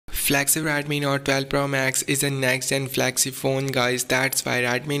Flagship Redmi Note 12 Pro Max is a next-gen flagship phone, guys. That's why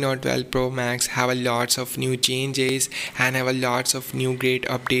Redmi Note 12 Pro Max have a lots of new changes and have a lots of new great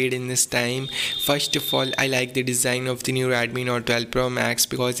update in this time. First of all, I like the design of the new Redmi Note 12 Pro Max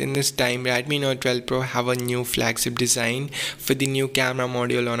because in this time Redmi Note 12 Pro have a new flagship design for the new camera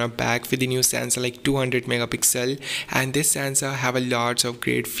module on a back with the new sensor like 200 megapixel, and this sensor have a lots of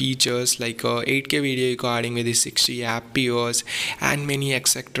great features like 8K video recording with the 60 fps and many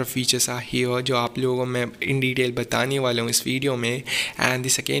etc features are here जो आप लोगों को मैं in detail बताने वाला हूँ इस video में. And the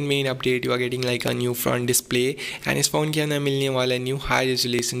second main update you are getting like a new front display and इस फ़ोन के अंदर मिलने वाला new high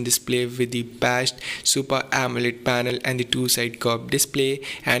resolution display with the best super AMOLED panel and the two side curve display.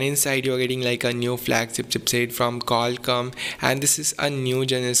 And inside you are getting like a new flagship chipset from Qualcomm and this is a new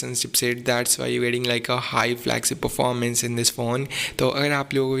generation chipset. That's why you're getting like a high flagship performance in this phone. तो अगर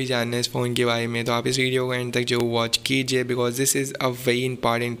आप लोगों को भी जानना है इस phone के बारे में तो आप इस वीडियो को एंड तक जो वॉच कीजिए because this is a very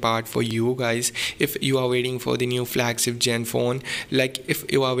important part for you guys if you are waiting for the new flagship gen phone, like if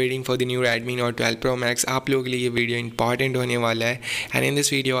you are waiting for the new Redmi Note 12 Pro Max. आप लोगों के लिए ये video important होने वाला है and in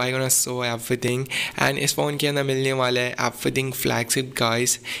this video I gonna show everything. And इस phone के अंदर मिलने वाला है एवरीथिंग फ्लैगशिप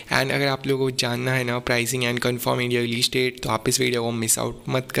गाइस. एंड अगर आप लोगों को जानना है ना pricing and confirm India release date तो आप इस वीडियो को मिस आउट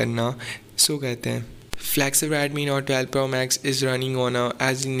मत करना. सो कहते हैं flagship Redmi Note 12 Pro Max is running on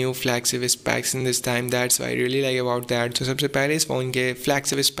as new flagship specs in this time. That's why I really like about that. तो सबसे पहले इस फ़ोन के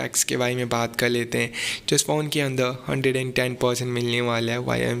फ्लैगशिप स्पेक्स के बारे में बात कर लेते हैं जो इस फ़ोन के अंदर 110% मिलने वाला है.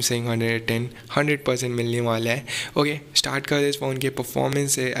 वाई आई एम सेइंग 100% मिलने वाला है. ओके स्टार्ट कर इस फ़ोन के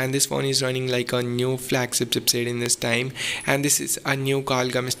परफॉर्मेंस से. And this phone is running like a new flagship chipset in this time and this is a new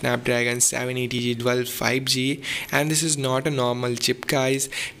Qualcomm Snapdragon 780G dual 5G and this is not a normal chip guys.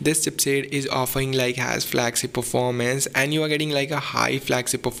 This chipset is offering like has flagship performance and you are getting like a high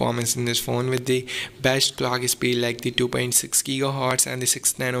flagship performance in this phone with the best clock speed like the 2.6 gigahertz and the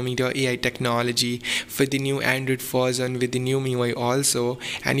 6 nanometer AI technology for the new Android version with the new MIUI also.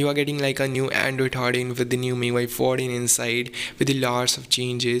 And you are getting like a new Android 13 with the new MIUI 14 inside with the lots of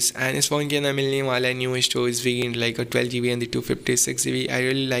changes. And इस phone के अंदर मिलने वाला है new storage variant like a 12GB and the 256GB. I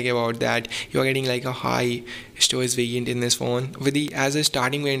really like about that. You are getting like a high storage variant in this phone with the as a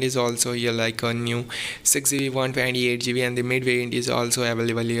starting variant is also here like a new 6GB 128GB and the mid variant is also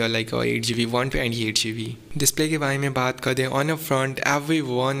available here like a 8GB 128GB. Display के बारे में बात करें on a front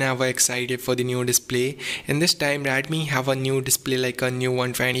everyone ever excited for the new display. In this time Redmi have a new display like a new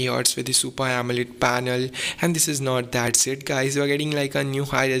 120Hz with the super AMOLED panel and this is not that's it guys. You are getting like a new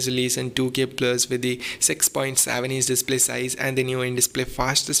high resolution 2K plus with the 6.7 inch display size and the new in-display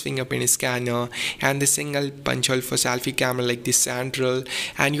fastest fingerprint scanner and the single punch hole for selfie camera like the central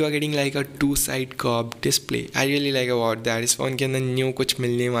and you are getting like a two-side curved display. I really like about that. इस phone के अंदर new कुछ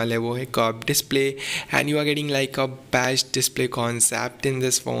मिलने वाला है वो है curved display and you are getting like a best display concept in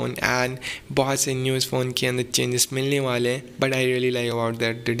this phone and बहुत से न्यू इस फ़ोन के अंदर चेंजेस मिलने वाले हैं but I really like about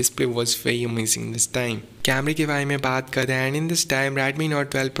that. The display was very amazing this time. कैमरे के बारे में बात करें and in this time Redmi Note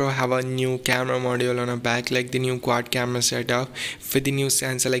 12 Pro have a new camera module on a back like the new quad camera setup with the new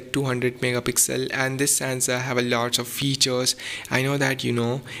sensor like 200 megapixel and this sensor have a lots of features. I know that you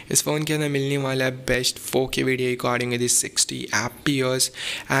know इस phone के अंदर मिलने वाला है best 4K video recording with 60 fps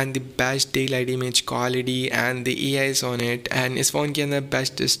and the best daylight image quality and the AIs on it and इस phone के अंदर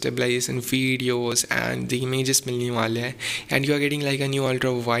best stabilization videos and the images मिलने वाले हैं and you are getting like a new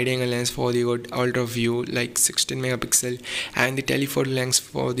ultra wide angle lens for the good ultra view like 16 megapixel and the telephoto lens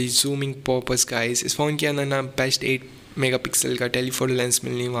for the zooming purpose guys. इस phone के अंदर ना best 8 megapixel का telephoto lens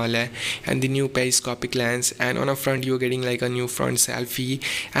मिलने वाला है and the new periscopic lens and on a front you're getting like a new front selfie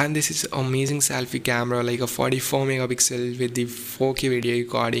and this is amazing selfie camera like a 44 megapixel with the 4K video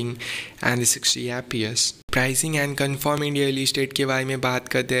recording and the 60 fps. Pricing and confirm India release date के बारे में बात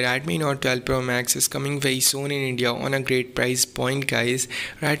करते हैं. Redmi Note 12 Pro Max is coming very soon in India on a great price point guys.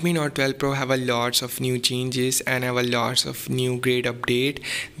 Redmi Note 12 Pro have a lots of new changes and have a lots of new great update.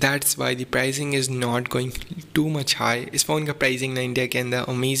 That's why the pricing is not going too much high. इस phone का pricing ना India के अंदर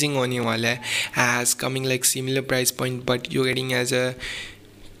amazing होने वाला है as coming like similar price point but you're getting as a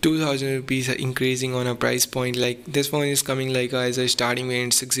 2000 rupees increasing on a price point. Like this phone is coming like as a starting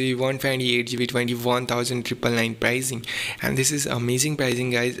variant 6GB 128GB 21,999 pricing and this is amazing pricing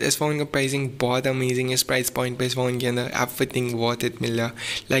guys. इस phone का pricing बहुत amazing है. इस price point पे इस phone के अंदर everything worth it मिल रहा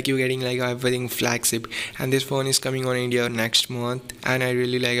like you getting like everything flagship and this phone is coming on India next month and I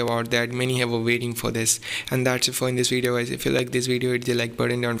really like about that. Many have been waiting for this and that's it for in this video guys. If you like this video hit the like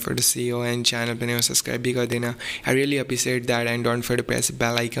button, don't forget to see your and channel पे नया subscribe भी कर देना. I really appreciate that and don't forget to press the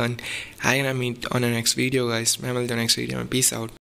bell icon. I'm gonna meet on the next video guys. मैं मिलता हूँ next video में. Peace out.